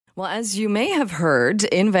Well, as you may have heard,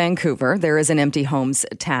 in Vancouver, there is an empty homes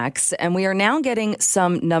tax, and we are now getting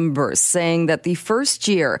some numbers saying that the first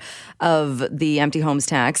year of the empty homes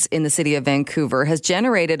tax in the city of Vancouver has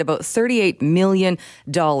generated about $38 million,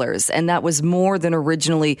 and that was more than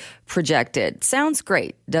originally projected. Sounds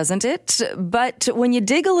great, doesn't it? But when you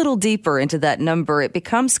dig a little deeper into that number, it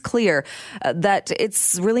becomes clear that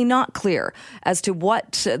it's really not clear as to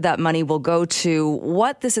what that money will go to,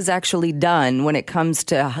 what this has actually done when it comes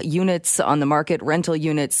to units on the market, rental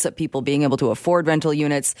units, people being able to afford rental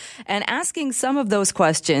units. And asking some of those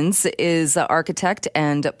questions is architect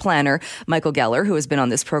and planner Michael Geller, who has been on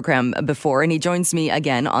this program before, and he joins me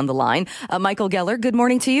again on the line. Michael Geller, good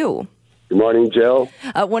morning to you. Good morning, Jill.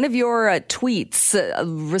 One of your tweets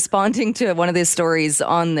responding to one of the stories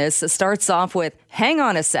on this starts off with, hang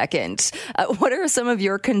on a second. What are some of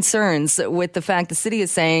your concerns with the fact the city is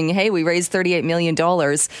saying, hey, we raised $38 million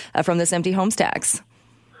from this empty homes tax?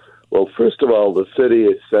 Well, first of all, the city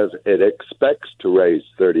says it expects to raise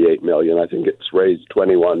 $38 million. I think it's raised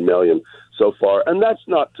 $21 million so far, and that's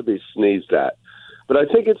not to be sneezed at. But I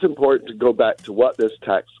think it's important to go back to what this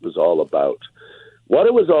tax was all about. What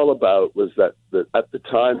it was all about was that at the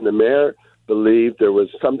time, the mayor believed there was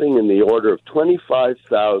something in the order of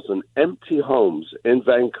 25,000 empty homes in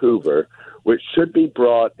Vancouver which should be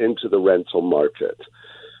brought into the rental market.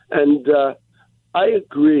 And I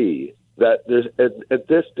agree that at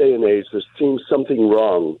this day and age, there seems something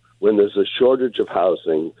wrong when there's a shortage of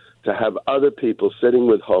housing to have other people sitting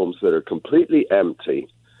with homes that are completely empty.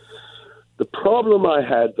 The problem I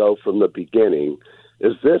had, though, from the beginning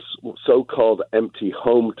is this so-called empty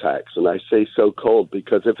home tax. And I say so-called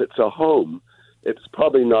because if it's a home, it's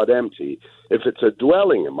probably not empty. If it's a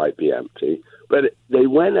dwelling, it might be empty. But they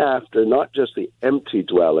went after not just the empty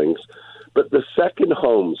dwellings, but the second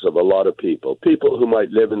homes of a lot of people who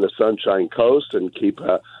might live in the Sunshine Coast and keep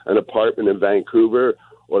an apartment in Vancouver,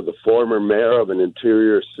 or the former mayor of an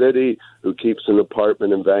interior city who keeps an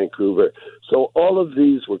apartment in Vancouver. So all of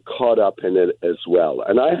these were caught up in it as well.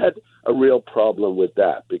 And I had a real problem with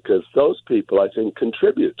that because those people, I think,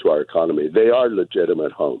 contribute to our economy. They are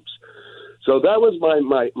legitimate homes. So that was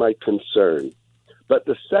my concern. But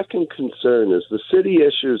the second concern is the city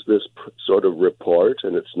issues this sort of report,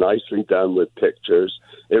 and it's nicely done with pictures.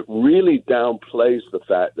 It really downplays the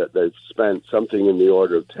fact that they've spent something in the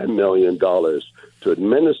order of $10 million to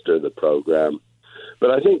administer the program.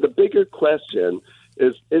 But I think the bigger question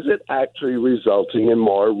is it actually resulting in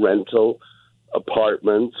more rental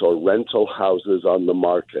apartments or rental houses on the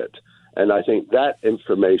market? And I think that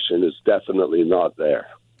information is definitely not there.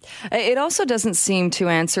 It also doesn't seem to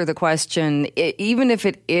answer the question, even if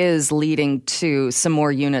it is leading to some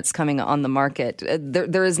more units coming on the market.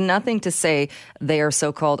 There is nothing to say they are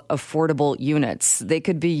so-called affordable units. They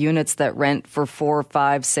could be units that rent for $4,000,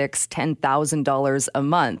 $5,000, $6,000, $10,000 a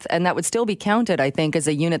month. And that would still be counted, I think, as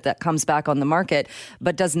a unit that comes back on the market,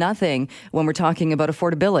 but does nothing when we're talking about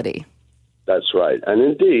affordability. That's right. And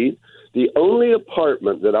indeed, the only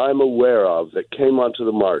apartment that I'm aware of that came onto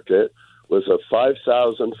the market was a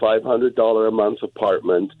 $5,500 a month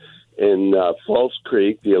apartment in False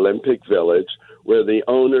Creek, the Olympic Village, where the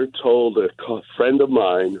owner told a friend of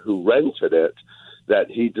mine who rented it that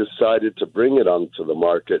he decided to bring it onto the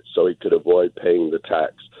market so he could avoid paying the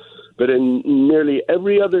tax. But in nearly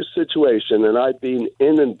every other situation, and I've been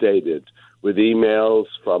inundated with emails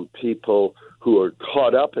from people who are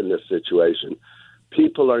caught up in this situation,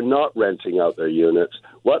 people are not renting out their units.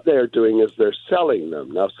 What they're doing is they're selling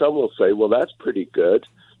them. Now, some will say, well, that's pretty good.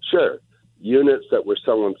 Sure, units that were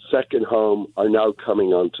someone's second home are now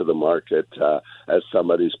coming onto the market as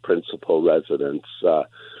somebody's principal residence.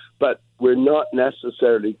 But we're not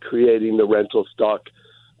necessarily creating the rental stock.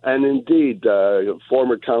 And indeed,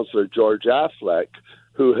 former Councillor George Harvie,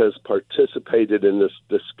 who has participated in this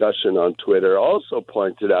discussion on Twitter, also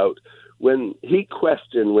pointed out when he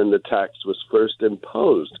questioned when the tax was first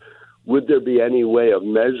imposed, would there be any way of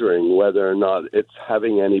measuring whether or not it's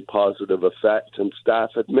having any positive effect? And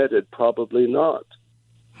staff admitted probably not.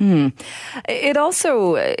 It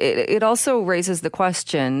also raises the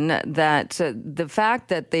question that the fact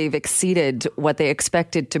that they've exceeded what they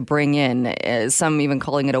expected to bring in, some even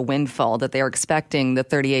calling it a windfall, that they are expecting the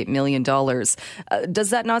 $38 million, does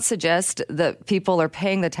that not suggest that people are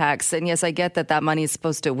paying the tax? And yes, I get that money is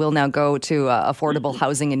will now go to affordable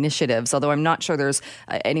housing initiatives, although I'm not sure there's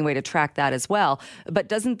any way to track that as well. But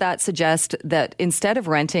doesn't that suggest that instead of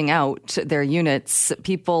renting out their units,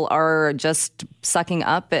 people are just sucking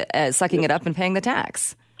it up and paying the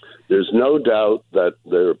tax? There's no doubt that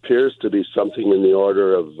there appears to be something in the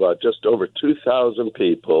order of just over 2,000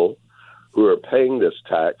 people who are paying this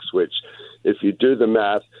tax, which if you do the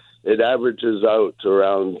math, it averages out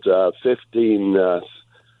around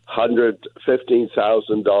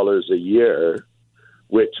 $15,000 a year,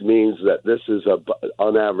 which means that this is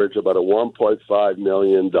on average about a $1.5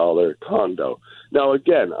 million condo. Now,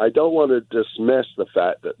 again, I don't want to dismiss the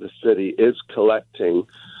fact that the city is collecting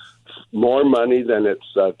more money than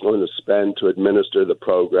it's going to spend to administer the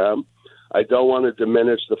program. I don't want to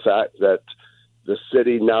diminish the fact that the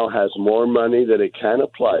city now has more money that it can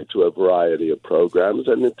apply to a variety of programs.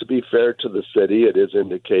 And to be fair to the city, it is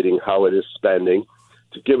indicating how it is spending.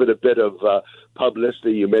 To give it a bit of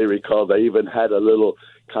publicity, you may recall they even had a little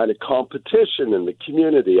kind of competition in the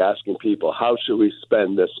community asking people, how should we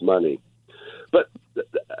spend this money? But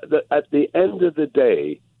at the end of the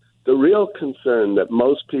day, the real concern that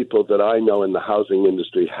most people that I know in the housing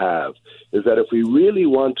industry have is that if we really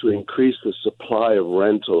want to increase the supply of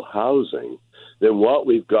rental housing, then what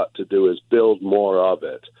we've got to do is build more of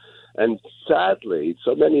it. And sadly,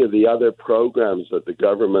 so many of the other programs that the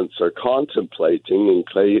governments are contemplating,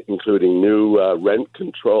 including new rent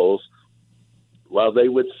controls, while they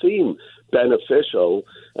would seem beneficial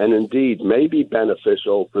and indeed may be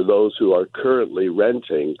beneficial for those who are currently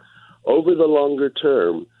renting, over the longer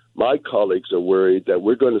term, my colleagues are worried that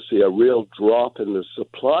we're going to see a real drop in the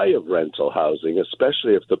supply of rental housing,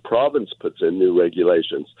 especially if the province puts in new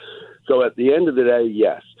regulations. So at the end of the day,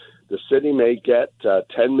 yes, the city may get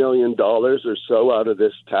 $10 million or so out of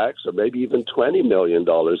this tax, or maybe even $20 million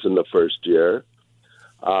in the first year.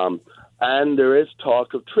 And there is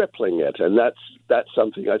talk of tripling it, and that's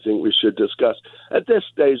something I think we should discuss. At this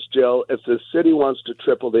stage, Jill, if the city wants to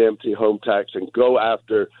triple the empty home tax and go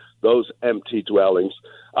after those empty dwellings,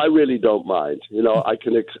 I really don't mind. You know, I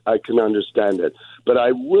can understand it. But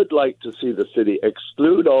I would like to see the city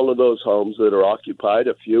exclude all of those homes that are occupied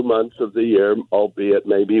a few months of the year, albeit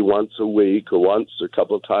maybe once a week or once or a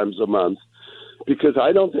couple of times a month, because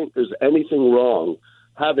I don't think there's anything wrong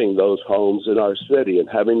having those homes in our city and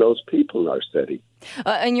having those people in our city.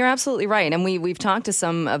 And you're absolutely right. And we've talked to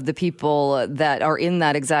some of the people that are in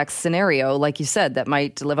that exact scenario, like you said, that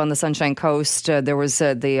might live on the Sunshine Coast. There was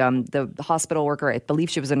the hospital worker, I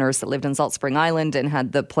believe she was a nurse, that lived in Salt Spring Island and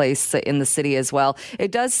had the place in the city as well.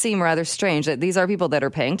 It does seem rather strange that these are people that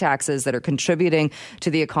are paying taxes, that are contributing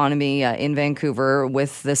to the economy in Vancouver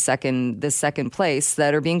with this second place,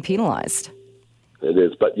 that are being penalized. It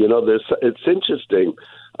is. But, you know, it's interesting.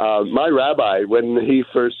 My rabbi, when he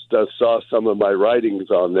first saw some of my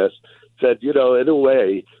writings on this, said, you know, in a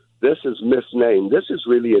way, this is misnamed. This is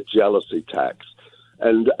really a jealousy tax.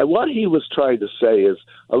 And what he was trying to say is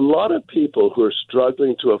a lot of people who are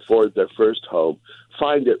struggling to afford their first home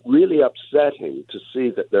find it really upsetting to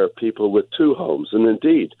see that there are people with two homes. And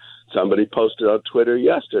indeed, somebody posted on Twitter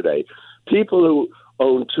yesterday, people who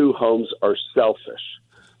own two homes are selfish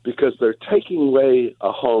because they're taking away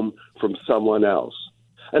a home from someone else.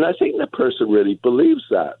 And I think the person really believes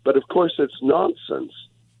that. But of course, it's nonsense.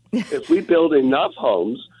 If we build enough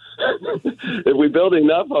homes,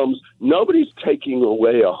 nobody's taking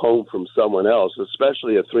away a home from someone else,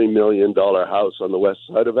 especially a $3 million house on the west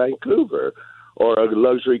side of Vancouver or a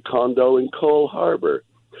luxury condo in Cole Harbour.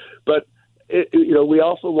 But we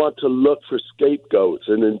often want to look for scapegoats,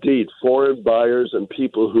 and indeed, foreign buyers and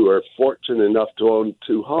people who are fortunate enough to own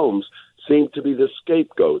two homes seem to be the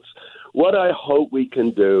scapegoats. What I hope we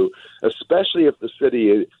can do, especially if the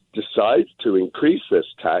city decides to increase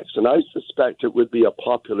this tax, and I suspect it would be a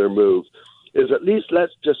popular move, is at least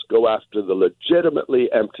let's just go after the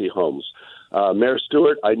legitimately empty homes. Mayor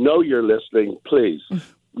Stewart, I know you're listening. Please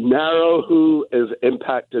narrow who is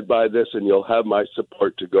impacted by this, and you'll have my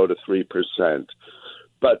support to go to 3%.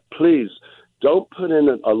 But please don't put in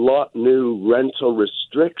a lot new rental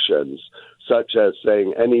restrictions, such as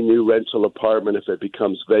saying any new rental apartment, if it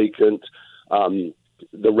becomes vacant,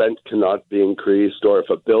 the rent cannot be increased, or if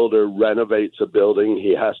a builder renovates a building,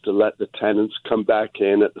 he has to let the tenants come back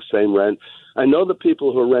in at the same rent. I know the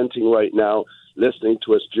people who are renting right now, listening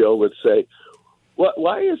to us, Jill, would say,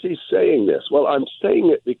 why is he saying this? Well, I'm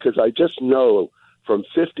saying it because I just know from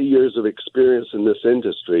 50 years of experience in this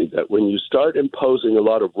industry that when you start imposing a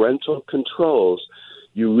lot of rental controls,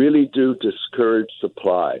 you really do discourage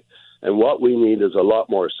supply. And what we need is a lot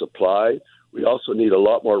more supply. We also need a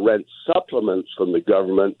lot more rent supplements from the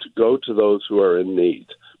government to go to those who are in need.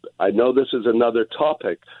 I know this is another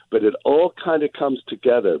topic, but it all kind of comes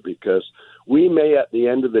together because we may at the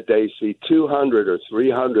end of the day see 200 or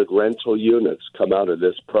 300 rental units come out of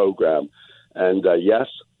this program. And yes,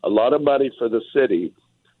 a lot of money for the city,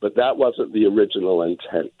 but that wasn't the original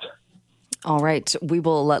intent. All right. We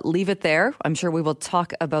will leave it there. I'm sure we will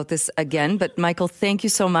talk about this again. But Michael, thank you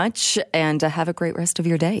so much and have a great rest of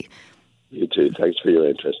your day. You too. Thanks for your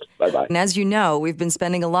interest. Bye-bye. And as you know, we've been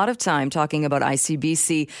spending a lot of time talking about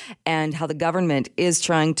ICBC and how the government is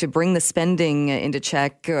trying to bring the spending into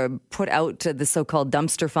check, put out the so-called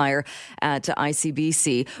dumpster fire at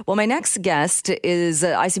ICBC. Well, my next guest is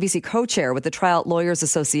ICBC co-chair with the Tryout Lawyers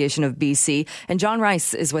Association of BC, and John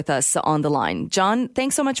Rice is with us on the line. John,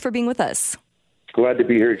 thanks so much for being with us. Glad to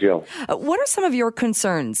be here, Jill. What are some of your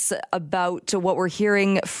concerns about what we're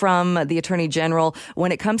hearing from the Attorney General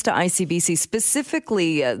when it comes to ICBC,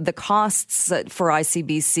 specifically the costs for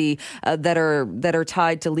ICBC that are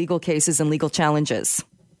tied to legal cases and legal challenges?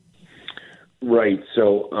 Right.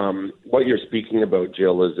 So what you're speaking about,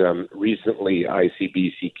 Jill, is recently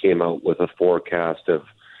ICBC came out with a forecast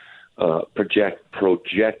of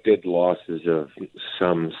projected losses of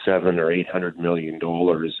some $700 or $800 million,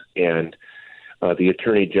 and the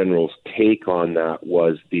Attorney General's take on that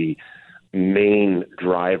was the main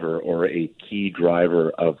driver or a key driver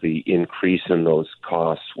of the increase in those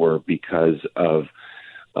costs were because of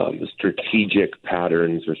strategic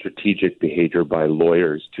patterns or strategic behavior by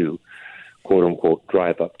lawyers to, quote unquote,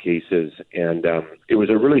 drive up cases. And it was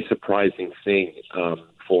a really surprising thing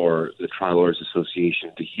for the Trial Lawyers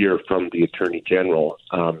Association to hear from the Attorney General,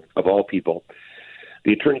 of all people.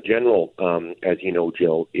 The Attorney General, as you know,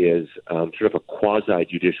 Jill, is sort of a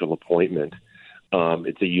quasi-judicial appointment.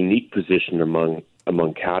 It's a unique position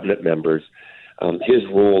among cabinet members. His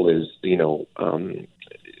role is,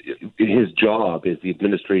 his job is the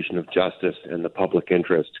administration of justice and the public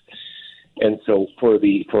interest. And so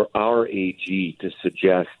for our AG to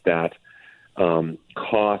suggest that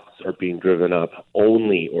costs are being driven up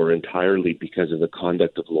only or entirely because of the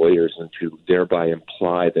conduct of lawyers and to thereby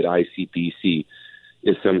imply that ICBC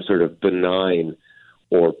is some sort of benign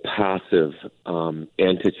or passive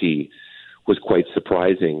entity was quite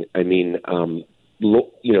surprising. I mean, no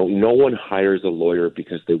one hires a lawyer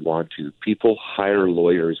because they want to. People hire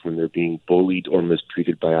lawyers when they're being bullied or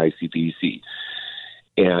mistreated by ICBC.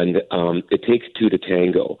 And it takes two to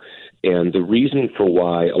tango. And the reason for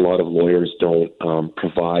why a lot of lawyers don't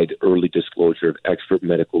provide early disclosure of expert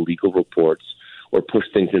medical legal reports or push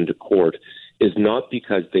things into court is not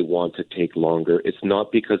because they want to take longer. It's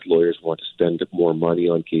not because lawyers want to spend more money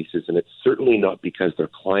on cases, and it's certainly not because their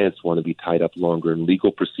clients want to be tied up longer in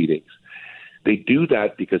legal proceedings. They do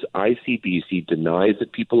that because ICBC denies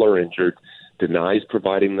that people are injured, denies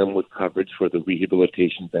providing them with coverage for the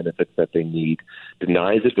rehabilitation benefits that they need,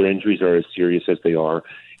 denies that their injuries are as serious as they are,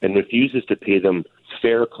 and refuses to pay them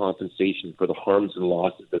fair compensation for the harms and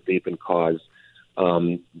losses that they've been caused,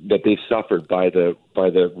 that they've suffered by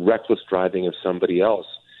the reckless driving of somebody else.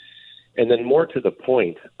 And then more to the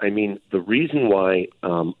point, I mean, the reason why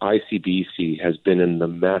ICBC has been in the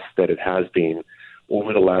mess that it has been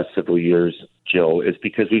over the last several years, Jill, is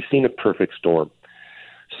because we've seen a perfect storm.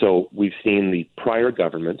 So we've seen the prior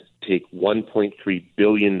government take $1.3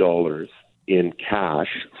 billion in cash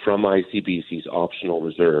from ICBC's optional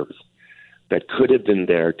reserves that could have been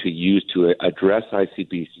there to use to address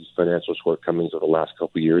ICBC's financial shortcomings over the last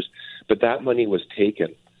couple of years. But that money was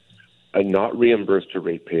taken and not reimbursed to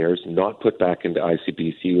ratepayers, not put back into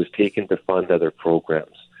ICBC. It was taken to fund other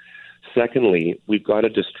programs. Secondly, we've got a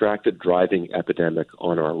distracted driving epidemic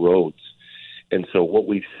on our roads. And so what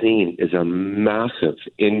we've seen is a massive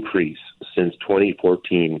increase since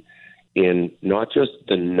 2014 in not just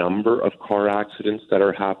the number of car accidents that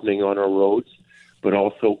are happening on our roads, but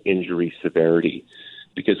also injury severity,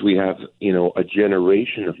 because we have, a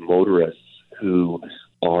generation of motorists who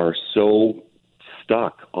are so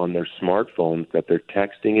stuck on their smartphones that they're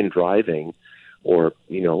texting and driving or,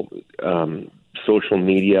 social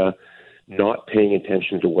media, not paying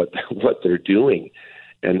attention to what they're doing.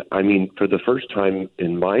 And I mean, for the first time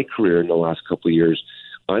in my career in the last couple of years,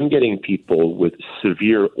 I'm getting people with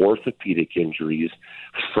severe orthopedic injuries,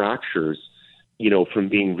 fractures, from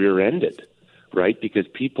being rear-ended. Right? Because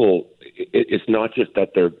people, it's not just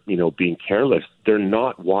that they're, being careless. They're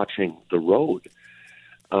not watching the road.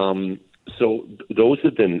 So those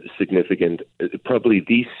have been significant. Probably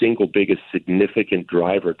the single biggest significant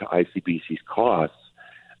driver to ICBC's costs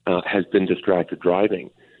has been distracted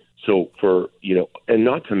driving. So and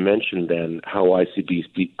not to mention then how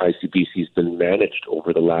ICBC has been managed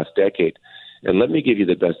over the last decade. And let me give you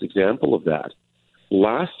the best example of that.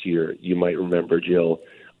 Last year, you might remember, Jill,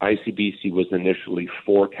 ICBC was initially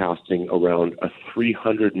forecasting around a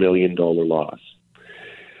 $300 million loss.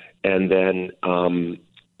 And then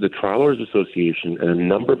the Trial Lawyers Association and a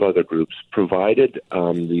number of other groups provided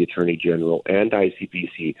the Attorney General and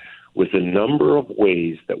ICBC with a number of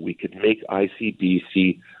ways that we could make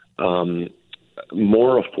ICBC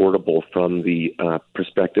more affordable from the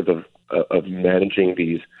perspective of managing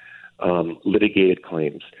these litigated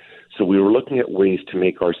claims. So we were looking at ways to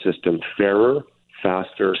make our system fairer,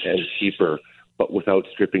 faster, and cheaper, but without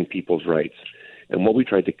stripping people's rights. And what we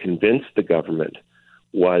tried to convince the government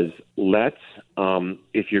was,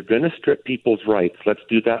 if you're going to strip people's rights, let's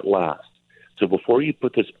do that last. So before you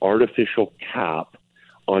put this artificial cap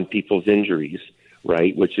on people's injuries,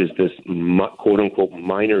 right, which is this quote-unquote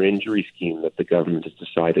minor injury scheme that the government has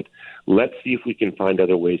decided, let's see if we can find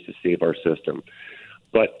other ways to save our system.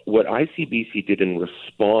 But what ICBC did in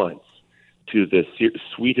response to the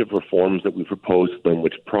suite of reforms that we proposed to them,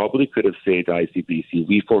 which probably could have saved ICBC,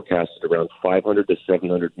 we forecasted around $500 to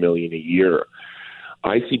 $700 million a year.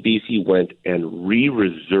 ICBC went and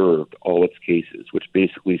re-reserved all its cases, which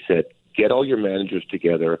basically said, get all your managers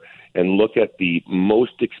together and look at the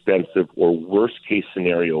most expensive or worst case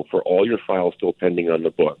scenario for all your files still pending on the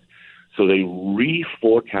book. So they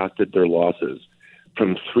reforecasted their losses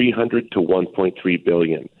from $300 to $1.3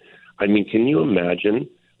 billion. I mean, can you imagine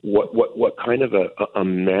what kind of a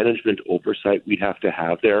management oversight we'd have to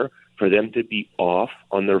have there for them to be off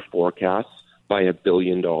on their forecasts by $1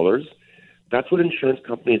 billion? That's what insurance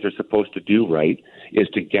companies are supposed to do, right? Is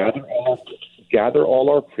to gather all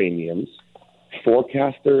our premiums,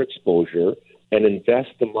 forecast their exposure, and invest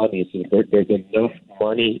the money so that there's enough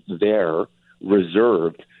money there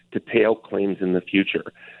reserved to pay out claims in the future.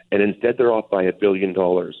 And instead, they're off by $1 billion.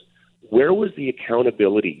 Where was the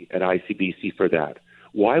accountability at ICBC for that?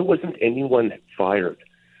 Why wasn't anyone fired,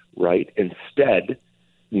 right? Instead,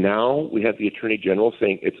 now we have the Attorney General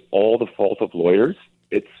saying it's all the fault of lawyers.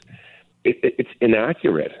 It's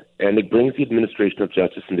inaccurate, and it brings the administration of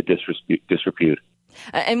justice into disrepute.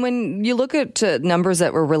 And when you look at numbers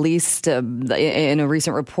that were released in a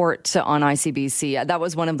recent report on ICBC, that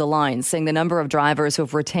was one of the lines, saying the number of drivers who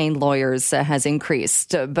have retained lawyers has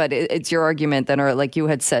increased. But it's your argument then, or like you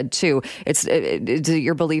had said too, it's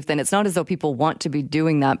your belief then it's not as though people want to be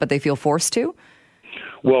doing that, but they feel forced to?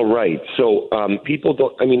 Well, right. So people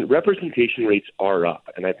don't, representation rates are up.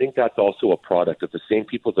 And I think that's also a product of the same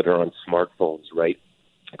people that are on smartphones, right,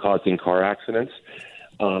 causing car accidents.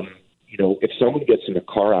 If someone gets in a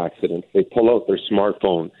car accident, they pull out their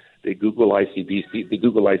smartphone, they Google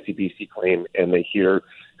ICBC claim, and they hear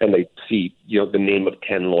and they see, the name of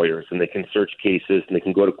 10 lawyers, and they can search cases and they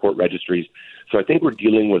can go to court registries. So I think we're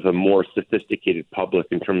dealing with a more sophisticated public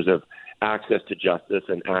in terms of access to justice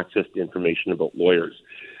and access to information about lawyers.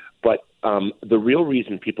 But the real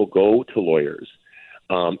reason people go to lawyers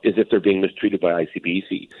is if they're being mistreated by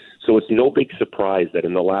ICBC. So it's no big surprise that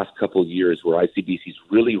in the last couple of years where ICBC's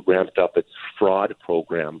really ramped up its fraud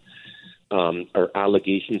program, or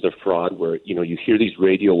allegations of fraud where, you hear these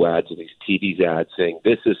radio ads and these TV ads saying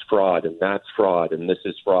this is fraud and that's fraud and this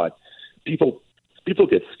is fraud. People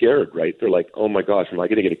get scared, right? They're like, oh my gosh, am I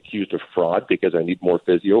going to get accused of fraud because I need more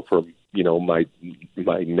physio for, my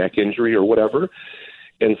neck injury or whatever?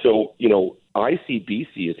 And so,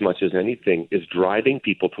 ICBC, as much as anything, is driving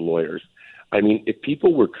people to lawyers. If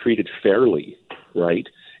people were treated fairly, right,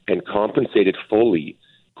 and compensated fully,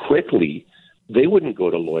 quickly, they wouldn't go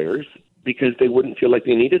to lawyers because they wouldn't feel like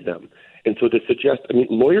they needed them. And so to suggest,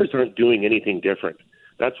 lawyers aren't doing anything different.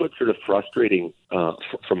 That's what's sort of frustrating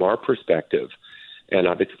from our perspective. And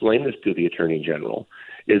I've explained this to the Attorney General,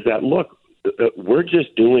 is that, look, we're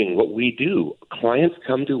just doing what we do. Clients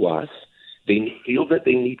come to us. They feel that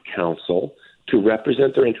they need counsel to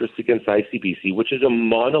represent their interests against ICBC, which is a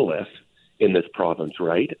monolith in this province,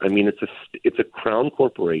 right? It's a crown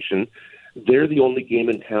corporation. They're the only game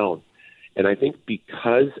in town. And I think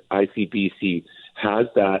because ICBC has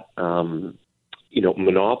that,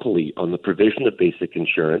 monopoly on the provision of basic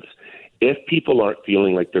insurance, if people aren't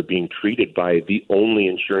feeling like they're being treated by the only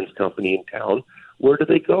insurance company in town, where do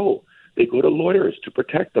they go? They go to lawyers to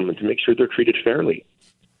protect them and to make sure they're treated fairly.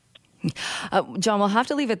 John, we'll have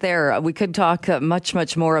to leave it there. We could talk much,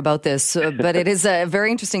 much more about this, but it is a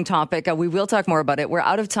very interesting topic. We will talk more about it. We're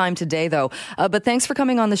out of time today, though. But thanks for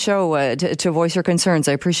coming on the show to voice your concerns.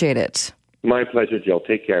 I appreciate it. My pleasure, Jill.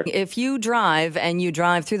 Take care. If you drive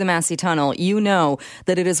through the Massey Tunnel, you know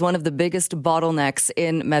that it is one of the biggest bottlenecks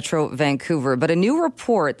in Metro Vancouver. But a new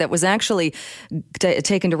report that was actually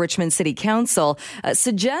taken to Richmond City Council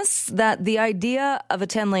suggests that the idea of a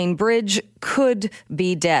 10-lane bridge could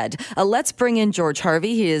be dead. Let's bring in George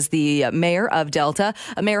Harvie. He is the mayor of Delta.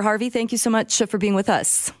 Mayor Harvie, thank you so much for being with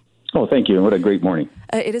us. Oh, thank you. What a great morning.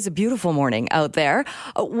 It is a beautiful morning out there.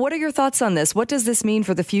 What are your thoughts on this? What does this mean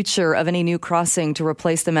for the future of any new crossing to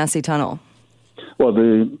replace the Massey Tunnel? Well,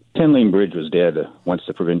 the 10-lane bridge was dead once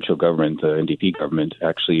the provincial government, NDP government,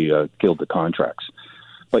 actually killed the contracts.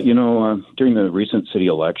 But, during the recent city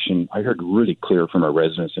election, I heard really clear from our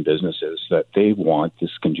residents and businesses that they want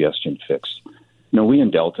this congestion fixed. We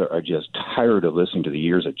in Delta are just tired of listening to the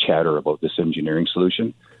years of chatter about this engineering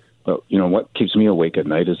solution. But, what keeps me awake at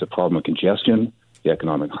night is the problem of congestion, the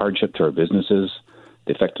economic hardship to our businesses,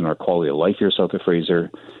 the effect on our quality of life here south of Fraser,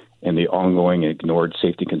 and the ongoing ignored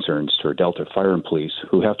safety concerns to our Delta Fire and Police,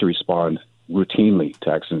 who have to respond routinely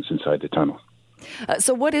to accidents inside the tunnel.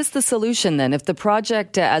 So what is the solution then? If the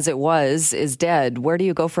project as it was is dead, where do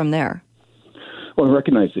you go from there? Well,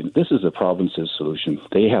 recognizing this is the province's solution,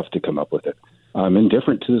 they have to come up with it. I'm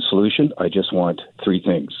indifferent to the solution. I just want three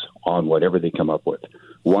things on whatever they come up with.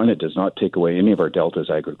 One, it does not take away any of our Delta's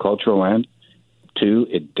agricultural land. Two,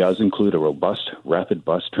 it does include a robust rapid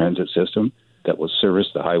bus transit system that will service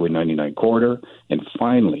the Highway 99 corridor. And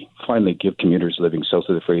finally give commuters living south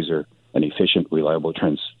of the Fraser an efficient, reliable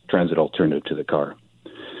transit alternative to the car.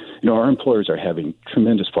 Our employers are having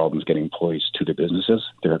tremendous problems getting employees to their businesses.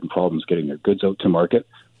 They're having problems getting their goods out to market.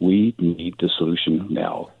 We need the solution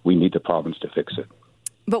now. We need the province to fix it.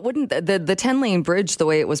 But wouldn't the 10-lane bridge, the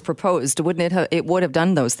way it was proposed, wouldn't it would have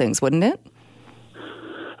done those things, wouldn't it?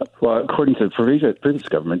 Well, according to the previous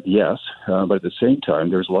government, yes. But at the same time,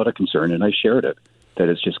 there's a lot of concern, and I shared it, that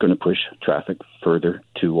it's just going to push traffic further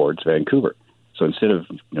towards Vancouver. So instead of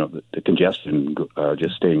the congestion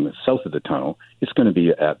just staying south of the tunnel, it's going to be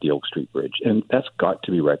at the Oak Street Bridge. And that's got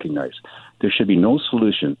to be recognized. There should be no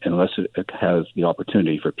solution unless it has the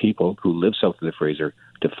opportunity for people who live south of the Fraser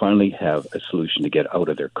to finally have a solution to get out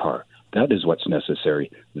of their car. That is what's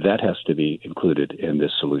necessary. That has to be included in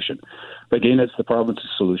this solution. But again, it's the province's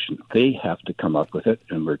solution. They have to come up with it,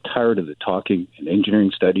 and we're tired of the talking and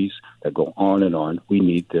engineering studies that go on and on. We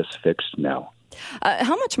need this fixed now.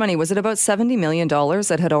 How much money? Was it about $70 million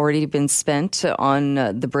that had already been spent on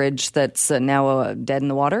the bridge that's now dead in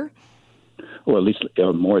the water? Well, at least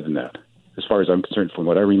more than that. As far as I'm concerned, from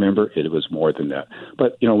what I remember, it was more than that.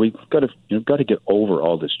 But, we've got to get over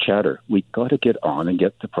all this chatter. We've got to get on and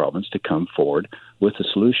get the province to come forward with a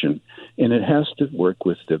solution. And it has to work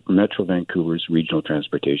with the Metro Vancouver's regional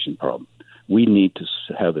transportation problem. We need to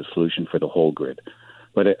have a solution for the whole grid.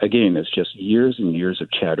 But again, it's just years and years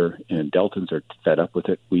of chatter, and Deltans are fed up with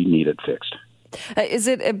it. We need it fixed. Is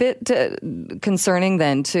it a bit concerning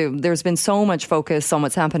then, too? There's been so much focus on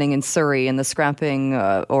what's happening in Surrey and the scrapping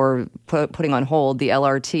or putting on hold the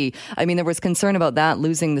LRT. I mean, there was concern about that,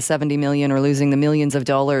 losing the $70 million or losing the millions of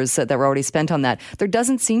dollars that were already spent on that. There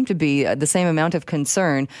doesn't seem to be the same amount of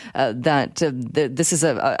concern that this is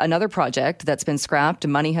another project that's been scrapped,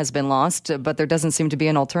 money has been lost, but there doesn't seem to be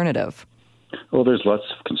an alternative. Well, there's lots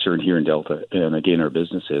of concern here in Delta, and again, our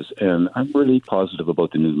businesses. And I'm really positive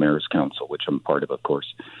about the new Mayor's Council, which I'm part of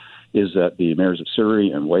course, is that the mayors of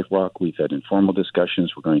Surrey and White Rock, we've had informal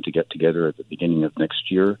discussions. We're going to get together at the beginning of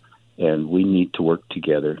next year, and we need to work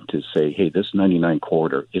together to say, hey, this 99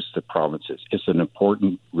 corridor is the province's. It's an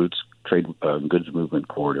important routes, trade, goods movement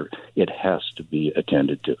corridor. It has to be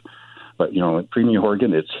attended to. But, Premier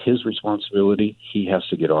Horgan, it's his responsibility. He has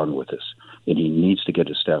to get on with this. And he needs to get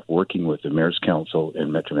his staff working with the Mayor's Council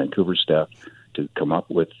and Metro Vancouver staff to come up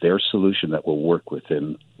with their solution that will work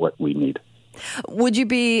within what we need. Would you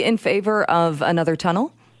be in favor of another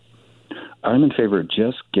tunnel? I'm in favor of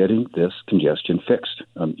just getting this congestion fixed.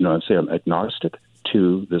 I'd say I'm agnostic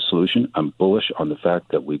to the solution. I'm bullish on the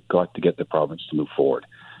fact that we've got to get the province to move forward.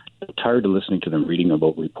 I'm tired of listening to them reading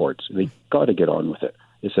about reports. They've got to get on with it.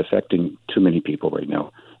 It's affecting too many people right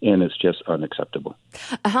now, and it's just unacceptable.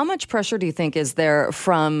 How much pressure do you think is there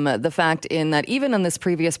from the fact in that even on this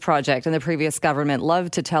previous project and the previous government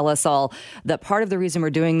loved to tell us all that part of the reason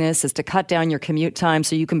we're doing this is to cut down your commute time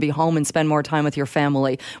so you can be home and spend more time with your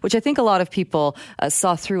family, which I think a lot of people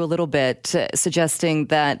saw through a little bit, suggesting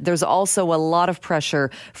that there's also a lot of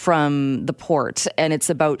pressure from the port, and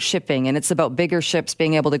it's about shipping, and it's about bigger ships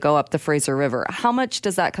being able to go up the Fraser River. How much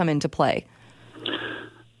does that come into play?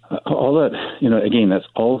 All that, again, that's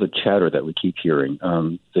all the chatter that we keep hearing.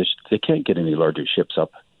 They can't get any larger ships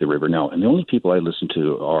up the river now. And the only people I listen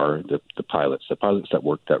to are the pilots that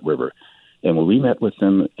work that river. And when we met with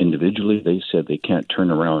them individually, they said they can't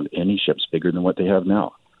turn around any ships bigger than what they have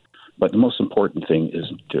now. But the most important thing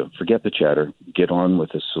is to forget the chatter, get on with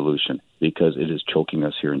the solution, because it is choking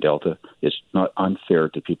us here in Delta. It's not unfair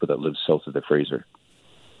to people that live south of the Fraser.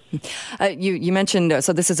 You mentioned,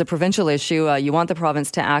 so this is a provincial issue. You want the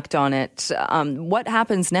province to act on it. What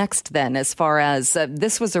happens next then, as far as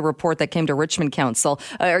this was a report that came to Richmond Council?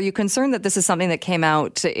 Are you concerned that this is something that came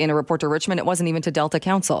out in a report to Richmond? It wasn't even to Delta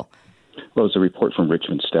Council. Well, it was a report from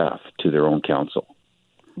Richmond staff to their own council.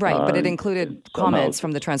 Right, but it included comments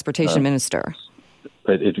from the transportation minister.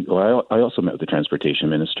 But I also met with the transportation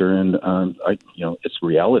minister, and it's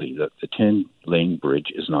reality that the 10-lane bridge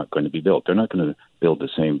is not going to be built. They're not going to build the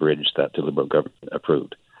same bridge that the Liberal government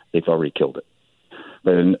approved. They've already killed it.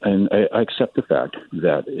 But and I accept the fact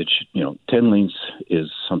that 10 lanes is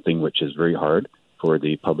something which is very hard for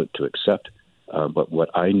the public to accept. But what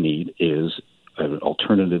I need is an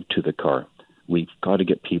alternative to the car. We've got to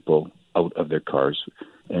get people out of their cars.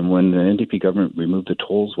 And when the NDP government removed the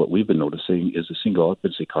tolls, what we've been noticing is the single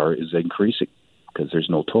occupancy car is increasing because there's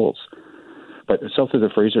no tolls. But south of the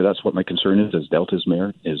Fraser, that's what my concern is as Delta's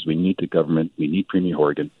mayor, is we need the government, we need Premier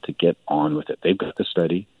Horgan to get on with it. They've got the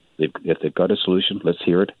study. If they've got a solution, let's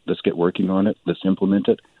hear it. Let's get working on it. Let's implement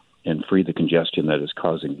it and free the congestion that is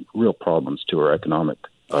causing real problems to our economic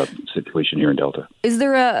situation here in Delta. Is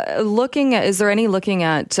there any looking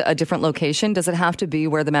at a different location? Does it have to be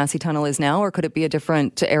where the Massey Tunnel is now, or could it be a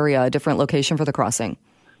different area, a different location for the crossing?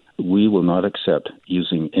 We will not accept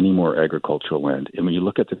using any more agricultural land. And when you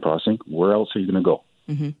look at the crossing, where else are you going to go?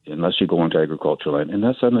 Mm-hmm. Unless you go onto agricultural land. And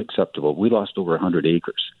that's unacceptable. We lost over 100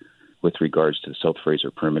 acres with regards to the South Fraser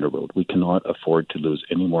Perimeter Road. We cannot afford to lose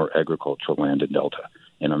any more agricultural land in Delta.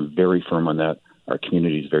 And I'm very firm on that. Our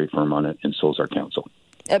community is very firm on it, and so is our council.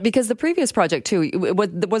 Because the previous project too,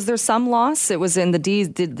 was there some loss? It was in the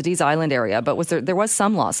Dees Island area, but there was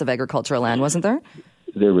some loss of agricultural land, wasn't there?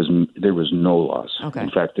 There was no loss. Okay.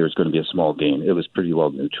 In fact, there was going to be a small gain. It was pretty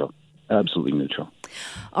well neutral, absolutely neutral.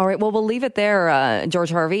 All right. Well, we'll leave it there,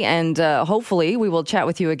 George Harvie, and hopefully we will chat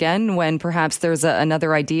with you again when perhaps there's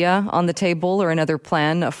another idea on the table or another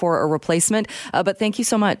plan for a replacement. But thank you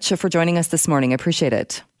so much for joining us this morning. I appreciate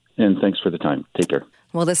it. And thanks for the time. Take care.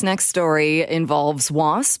 Well, this next story involves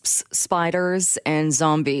wasps, spiders, and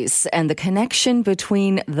zombies, and the connection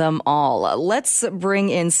between them all. Let's bring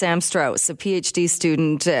in Sam Straus, a PhD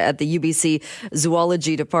student at the UBC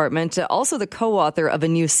Zoology Department, also the co-author of a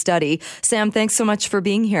new study. Sam, thanks so much for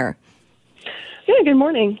being here. Yeah, good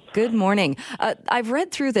morning. Good morning. I've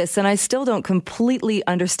read through this and I still don't completely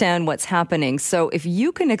understand what's happening. So if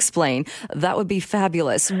you can explain, that would be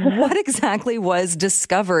fabulous. What exactly was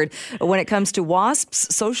discovered when it comes to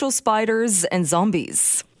wasps, social spiders, and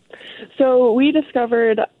zombies? So we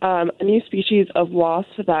discovered a new species of wasp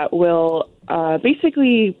that will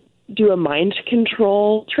basically do a mind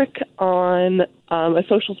control trick on a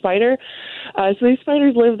social spider. So these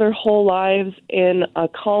spiders live their whole lives in a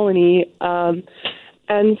colony,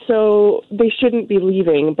 and so they shouldn't be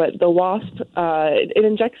leaving. But the wasp, it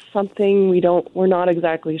injects something we're not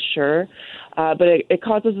exactly sure, but it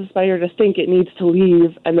causes the spider to think it needs to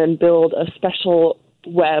leave and then build a special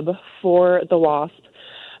web for the wasp.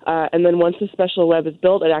 And then once the special web is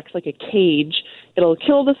built, it acts like a cage. It'll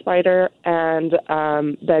kill the spider and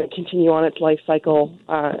then continue on its life cycle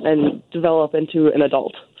and develop into an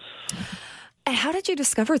adult. How did you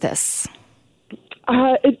discover this?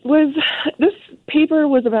 This paper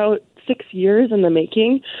was about 6 years in the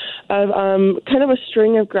making of kind of a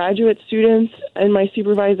string of graduate students in my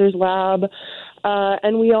supervisor's lab,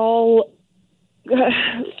 and we all.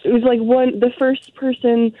 It was like the first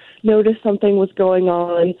person noticed something was going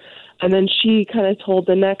on, and then she kind of told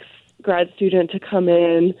the next grad student to come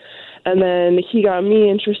in, and then he got me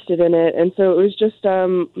interested in it. And so it was just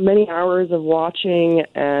many hours of watching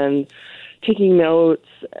and taking notes,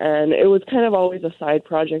 and it was kind of always a side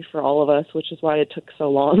project for all of us, which is why it took so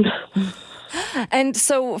long. And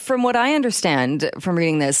so from what I understand from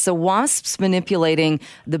reading this, so wasps manipulating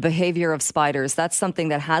the behavior of spiders, that's something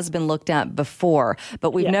that has been looked at before,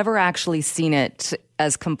 but we've never actually seen it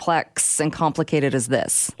as complex and complicated as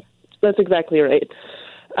this. That's exactly right.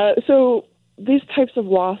 So these types of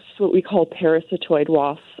wasps, what we call parasitoid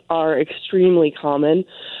wasps, are extremely common.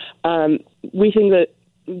 We think that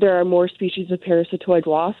there are more species of parasitoid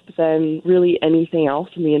wasps than really anything else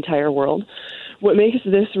in the entire world. What makes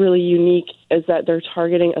this really unique is that they're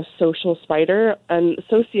targeting a social spider, and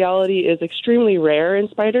sociality is extremely rare in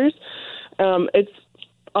spiders. It's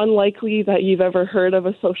unlikely that you've ever heard of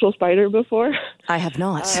a social spider before. I have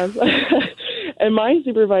not. And my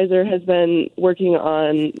supervisor has been working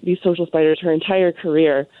on these social spiders her entire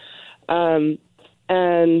career. And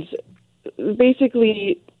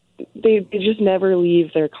basically, they just never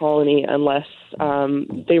leave their colony unless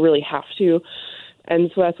they really have to.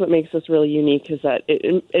 And so that's what makes this really unique, is that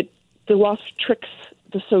the wasp tricks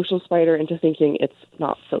the social spider into thinking it's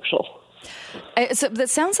not social. So that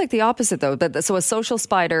sounds like the opposite, though. So a social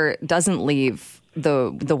spider doesn't leave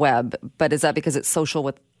the web, but is that because it's social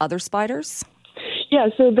with other spiders? Yeah,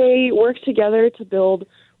 so they work together to build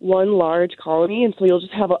one large colony, and so you'll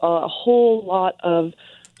just have a whole lot of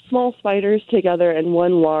small spiders together in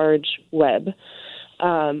one large web.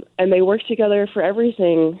 And they work together for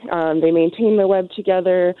everything. They maintain the web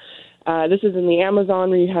together. This is in the Amazon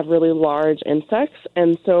where you have really large insects.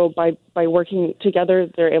 And so by working together,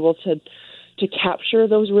 they're able to capture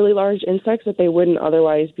those really large insects that they wouldn't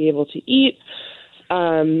otherwise be able to eat.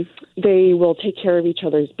 They will take care of each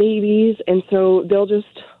other's babies. And so they'll just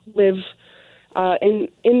live in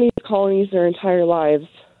these colonies their entire lives,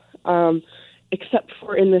 except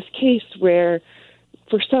for in this case where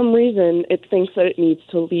for some reason it thinks that it needs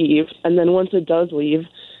to leave. And then once it does leave,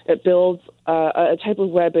 it builds a type of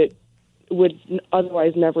web it would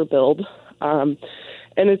otherwise never build. And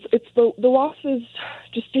it's the wasp is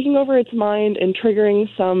just taking over its mind and triggering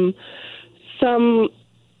some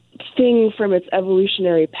thing from its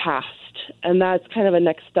evolutionary past. And that's kind of a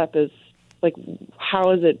next step is, like,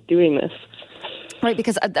 how is it doing this? Right,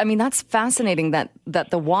 because, I mean, that's fascinating that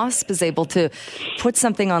the wasp is able to put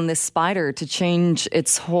something on this spider to change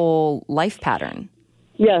its whole life pattern.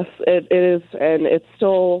 Yes, it is, and it's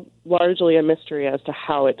still largely a mystery as to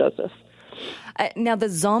how it does this. Now, the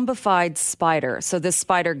zombified spider, so this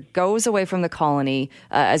spider goes away from the colony,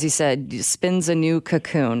 as you said, spins a new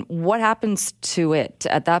cocoon. What happens to it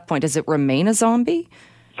at that point? Does it remain a zombie?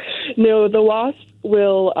 No, the wasp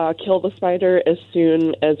will kill the spider as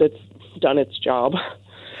soon as it's done its job.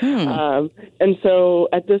 And so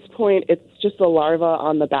at this point, it's just a larva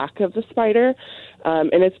on the back of the spider,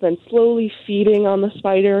 and it's been slowly feeding on the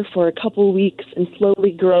spider for a couple weeks and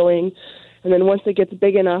slowly growing. And then once it gets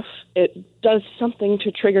big enough, it does something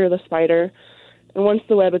to trigger the spider. And once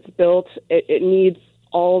the web is built, it needs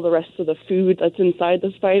all the rest of the food that's inside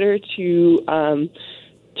the spider to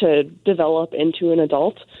develop into an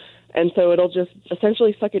adult. And so it'll just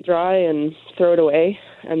essentially suck it dry and throw it away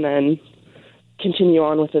and then continue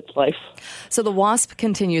on with its life. So the wasp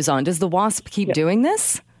continues on. Does the wasp keep doing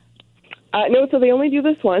this? No, so they only do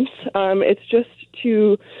this once. It's just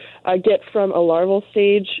to get from a larval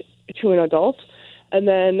stage to an adult, and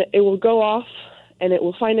then it will go off and it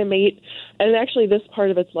will find a mate. And actually, this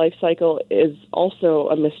part of its life cycle is also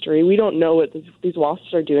a mystery. We don't know what these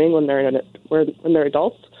wasps are doing when they're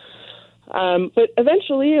adults. But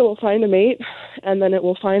eventually, it will find a mate, and then it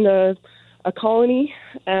will find a colony.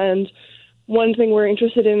 And one thing we're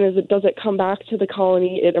interested in is does it come back to the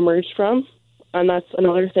colony it emerged from? And that's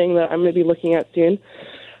another thing that I'm going to be looking at soon.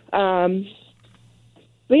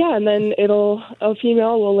 But yeah, and then a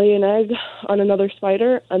female will lay an egg on another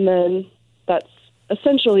spider, and then that's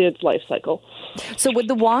essentially its life cycle. So would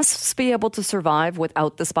the wasps be able to survive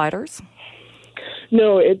without the spiders?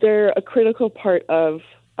 No, they're a critical part of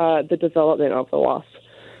the development of the wasp.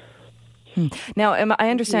 Now, I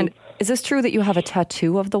understand, is this true that you have a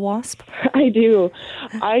tattoo of the wasp? I do.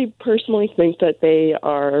 I personally think that they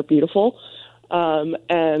are beautiful.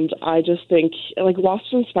 And I just think, like,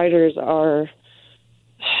 wasps and spiders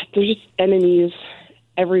they're just enemies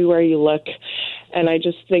everywhere you look. And I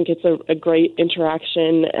just think it's a great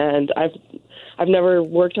interaction. And I've never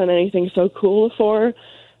worked on anything so cool before.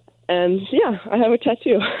 And yeah, I have a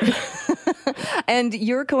tattoo. And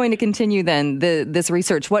you're going to continue then this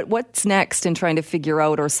research. What's next in trying to figure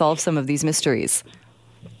out or solve some of these mysteries?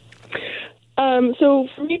 So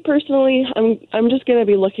for me personally, I'm just going to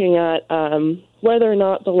be looking at whether or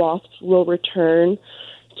not the wasps will return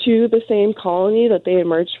to the same colony that they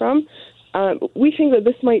emerged from. We think that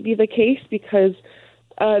this might be the case because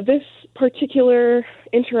this particular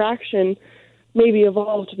interaction maybe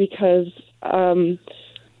evolved because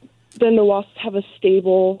then the wasps have a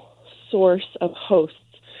stable source of hosts,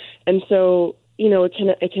 and so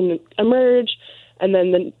it can emerge and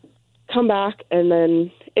then come back, and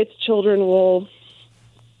then its children will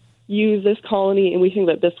use this colony, and we think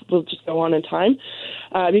that this will just go on in time.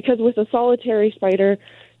 Because with a solitary spider,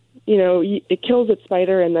 it kills its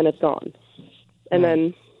spider and then it's gone. And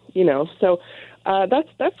then, so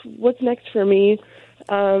that's what's next for me.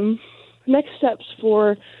 Next steps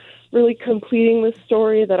for really completing this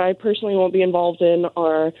story that I personally won't be involved in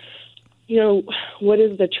are, what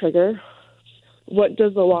is the trigger? What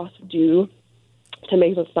does the wasp do to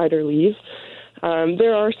make the spider leave?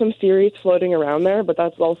 There are some theories floating around there, but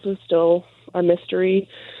that's also still a mystery.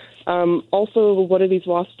 Also, what are these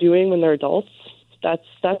wasps doing when they're adults?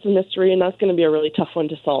 That's a mystery, and that's going to be a really tough one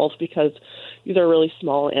to solve because these are really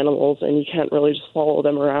small animals, and you can't really just follow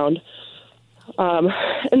them around.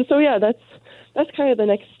 And so, yeah, that's kind of the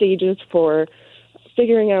next stages for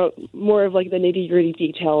figuring out more of like the nitty-gritty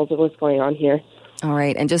details of what's going on here. All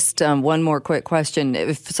right. And just one more quick question.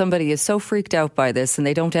 If somebody is so freaked out by this and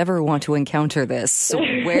they don't ever want to encounter this,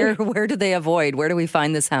 where do they avoid? Where do we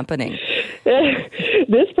find this happening?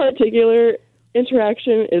 This particular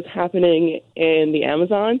interaction is happening in the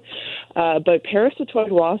Amazon, but parasitoid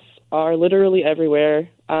wasps are literally everywhere.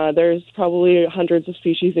 There's probably hundreds of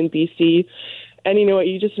species in BC, and you know what?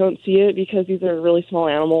 You just don't see it because these are really small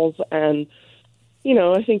animals, and you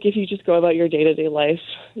know, I think if you just go about your day-to-day life,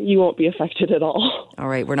 you won't be affected at all. All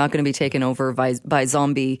right, we're not going to be taken over by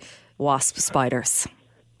zombie wasp spiders.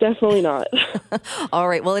 Definitely not. All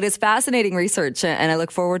right. Well, it is fascinating research, and I look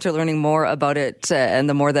forward to learning more about it and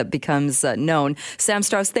the more that becomes known. Sam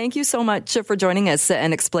Straus, thank you so much for joining us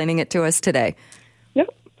and explaining it to us today. Yep.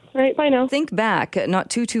 All right, bye now. Think back, not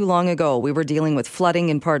too long ago, we were dealing with flooding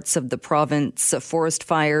in parts of the province, forest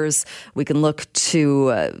fires. We can look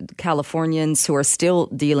to Californians who are still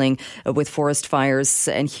dealing with forest fires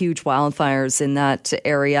and huge wildfires in that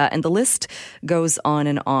area, and the list goes on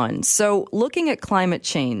and on. So looking at climate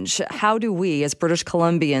change, how do we as British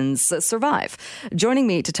Columbians survive? Joining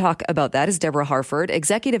me to talk about that is Deborah Harford,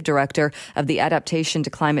 Executive Director of the Adaptation to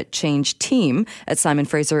Climate Change team at Simon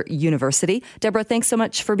Fraser University. Deborah, thanks so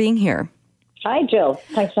much for being here. Hi, Jill.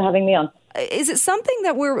 Thanks for having me on. Is it something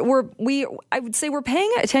that I would say we're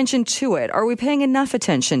paying attention to it? Are we paying enough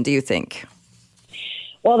attention, do you think?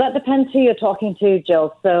 Well, that depends who you're talking to,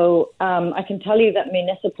 Jill. So I can tell you that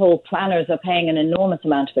municipal planners are paying an enormous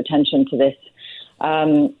amount of attention to this,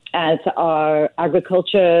 as are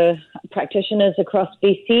agriculture practitioners across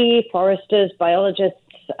BC, foresters, biologists,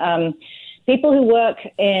 people who work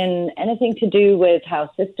in anything to do with how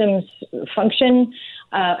systems function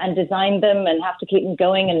and design them and have to keep them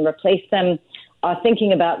going and replace them are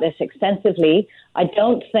thinking about this extensively. I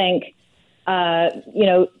don't think, a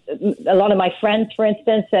lot of my friends, for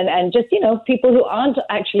instance, and just, people who aren't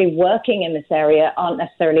actually working in this area aren't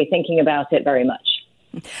necessarily thinking about it very much.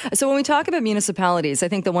 So when we talk about municipalities, I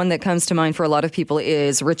think the one that comes to mind for a lot of people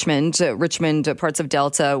is Richmond, parts of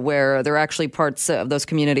Delta, where there are actually parts of those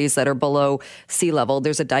communities that are below sea level.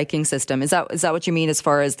 There's a diking system. Is that what you mean as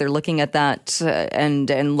far as they're looking at that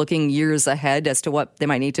and looking years ahead as to what they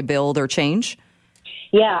might need to build or change?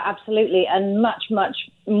 Yeah, absolutely. And much, much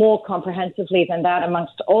more comprehensively than that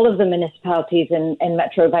amongst all of the municipalities in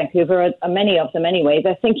Metro Vancouver, many of them anyway.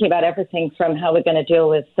 They're thinking about everything from how we're going to deal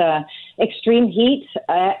with extreme heat,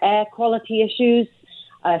 air quality issues,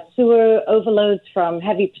 sewer overloads from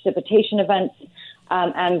heavy precipitation events,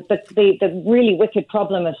 and the really wicked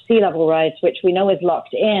problem of sea level rise, which we know is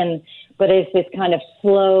locked in, but is this kind of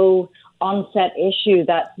slow onset issue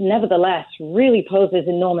that nevertheless really poses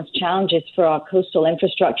enormous challenges for our coastal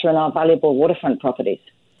infrastructure and our valuable waterfront properties.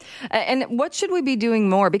 And what should we be doing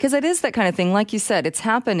more? Because it is that kind of thing. Like you said, it's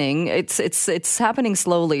happening. It's happening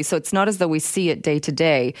slowly. So it's not as though we see it day to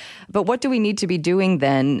day. But what do we need to be doing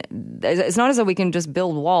then? It's not as though we can just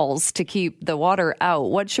build walls to keep the water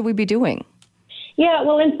out. What should we be doing? Yeah,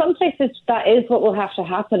 well, in some places that is what will have to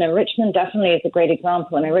happen. And Richmond definitely is a great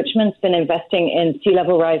example. I mean, Richmond's been investing in sea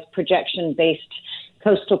level rise projection-based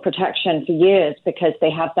coastal protection for years because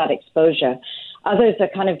they have that exposure. Others are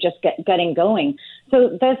kind of just getting going.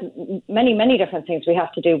 So there's many, many different things we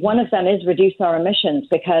have to do. One of them is reduce our emissions,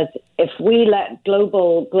 because if we let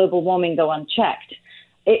global warming go unchecked,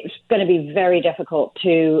 it's going to be very difficult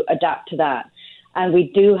to adapt to that. And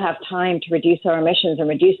we do have time to reduce our emissions and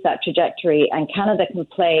reduce that trajectory. And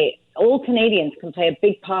all Canadians can play a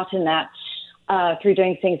big part in that through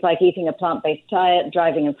doing things like eating a plant-based diet,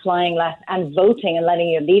 driving and flying less, and voting and letting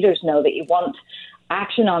your leaders know that you want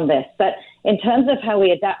action on this. But in terms of how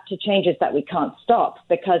we adapt to changes that we can't stop,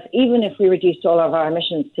 because even if we reduced all of our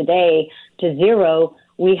emissions today to zero,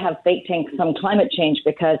 we have baked in some climate change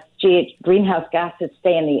because greenhouse gases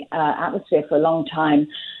stay in the atmosphere for a long time.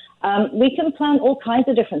 We can plan all kinds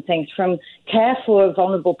of different things, from care for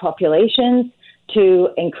vulnerable populations to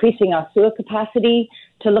increasing our sewer capacity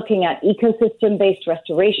to looking at ecosystem-based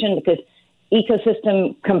restoration, because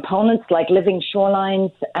ecosystem components like living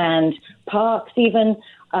shorelines and parks even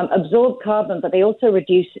absorb carbon, but they also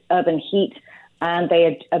reduce urban heat and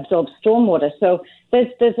they absorb stormwater. So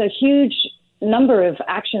there's a huge number of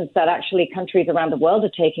actions that actually countries around the world are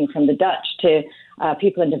taking, from the Dutch to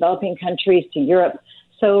people in developing countries to Europe.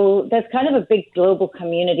 So there's kind of a big global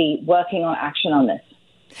community working on action on this.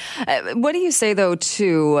 What do you say, though,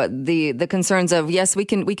 to the concerns of, yes, we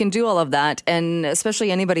can do all of that, and especially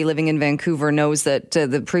anybody living in Vancouver knows that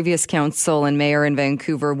the previous council and mayor in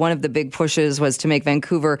Vancouver, one of the big pushes was to make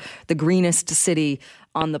Vancouver the greenest city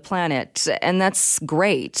on the planet, and that's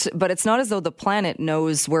great, but it's not as though the planet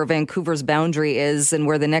knows where Vancouver's boundary is and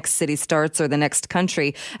where the next city starts or the next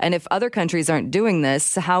country. And if other countries aren't doing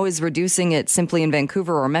this, how is reducing it simply in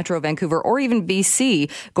Vancouver or Metro Vancouver or even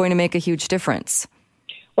BC going to make a huge difference?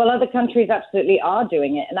 Well, other countries absolutely are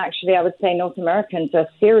doing it. And actually, I would say North Americans are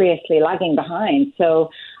seriously lagging behind. So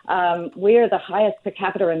we're the highest per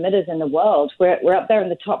capita emitters in the world. We're up there in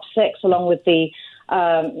the top 6, along with the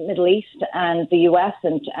Middle East and the US.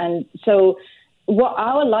 And so what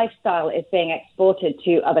our lifestyle is being exported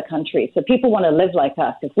to other countries. So people want to live like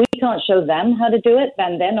us. If we can't show them how to do it,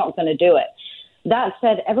 then they're not going to do it. That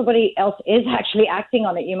said, everybody else is actually acting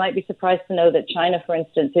on it. You might be surprised to know that China, for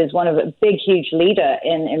instance, is one of a big, huge leader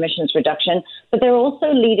in emissions reduction. But they're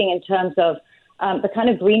also leading in terms of the kind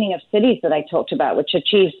of greening of cities that I talked about, which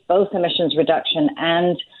achieves both emissions reduction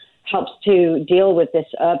and helps to deal with this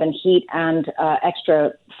urban heat and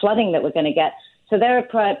extra flooding that we're going to get. So they're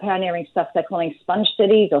pioneering stuff they're calling sponge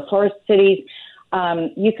cities or forest cities.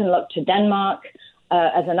 You can look to Denmark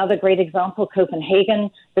as another great example, Copenhagen.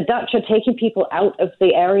 The Dutch are taking people out of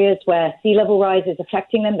the areas where sea level rise is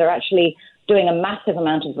affecting them. They're actually doing a massive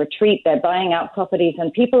amount of retreat. They're buying out properties,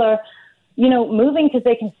 and people are, moving because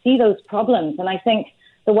they can see those problems. And I think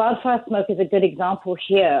the wildfire smoke is a good example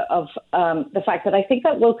here of the fact that I think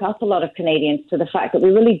that woke up a lot of Canadians to the fact that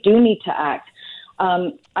we really do need to act.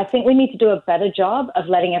 I think we need to do a better job of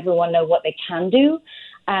letting everyone know what they can do.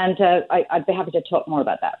 And I'd be happy to talk more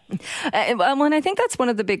about that. And I think that's one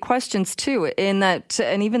of the big questions, too, in that,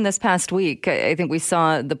 and even this past week, I think we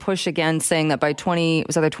saw the push again saying that by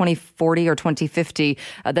 2040 or 2050,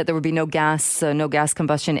 that there would be no gas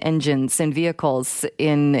combustion engines in vehicles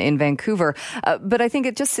in Vancouver. But I think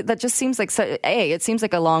that just seems like, it seems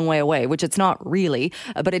like a long way away, which it's not really,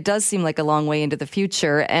 but it does seem like a long way into the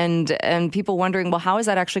future. And people wondering, well, how is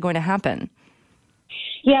that actually going to happen?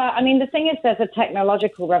 Yeah, I mean, the thing is, there's a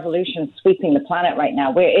technological revolution sweeping the planet right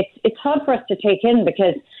now where it's hard for us to take in,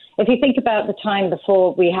 because if you think about the time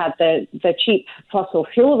before we had the cheap fossil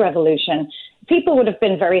fuel revolution, people would have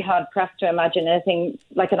been very hard-pressed to imagine anything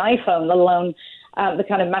like an iPhone, let alone the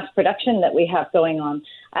kind of mass production that we have going on.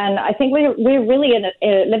 And I think we're really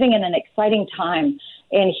living in an exciting time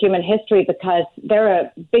in human history, because there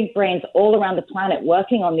are big brains all around the planet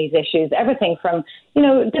working on these issues, everything from,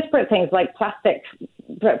 disparate things like plastic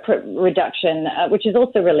reduction, which is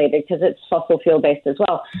also related because it's fossil fuel based as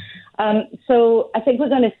well. So I think we're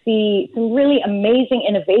going to see some really amazing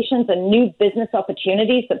innovations and new business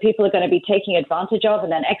opportunities that people are going to be taking advantage of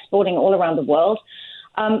and then exporting all around the world.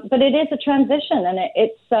 But it is a transition, and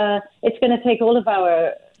it's going to take all of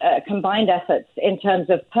our combined efforts in terms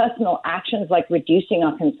of personal actions like reducing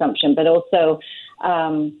our consumption, but also,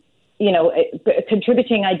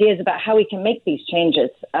 contributing ideas about how we can make these changes.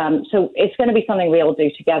 So it's going to be something we'll do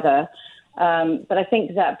together. But I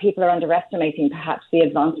think that people are underestimating perhaps the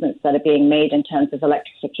advancements that are being made in terms of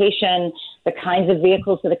electrification, the kinds of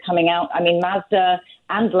vehicles that are coming out. I mean, Mazda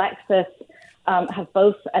and Lexus have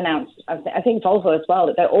both announced, I think Volvo as well,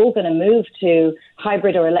 that they're all going to move to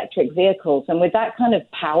hybrid or electric vehicles. And with that kind of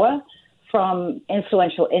power from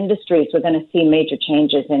influential industries, we're going to see major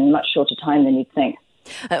changes in much shorter time than you'd think.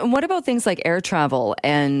 What about things like air travel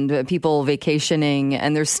and people vacationing?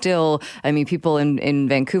 And there's still, people in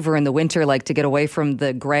Vancouver in the winter like to get away from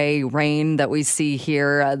the gray rain that we see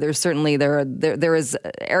here. There's certainly, there is,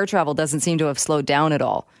 air travel doesn't seem to have slowed down at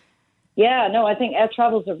all. Yeah, no, I think air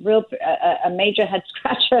travel is a major head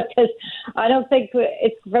scratcher, because I don't think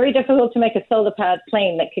it's very difficult to make a solar-powered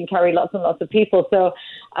plane that can carry lots and lots of people. So,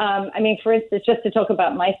 for instance, just to talk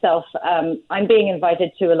about myself, I'm being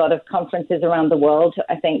invited to a lot of conferences around the world.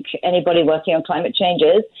 I think anybody working on climate change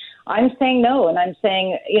is. I'm saying no, and I'm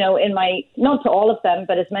saying, not to all of them,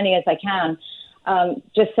 but as many as I can.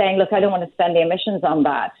 Just saying, look, I don't want to spend the emissions on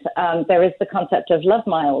that. There is the concept of love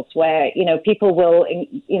miles where, people will,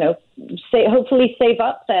 hopefully save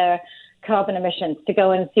up their carbon emissions to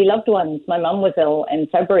go and see loved ones. My mum was ill in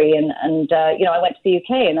February and I went to the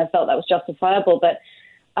UK and I felt that was justifiable. But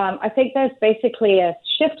I think there's basically a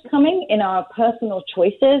shift coming in our personal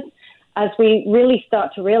choices as we really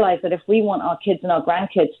start to realize that if we want our kids and our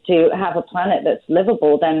grandkids to have a planet that's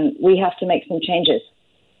livable, then we have to make some changes.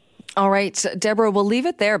 All right, Deborah, we'll leave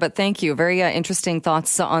it there, but thank you. Very interesting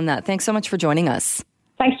thoughts on that. Thanks so much for joining us.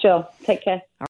 Thanks, Jill. Take care.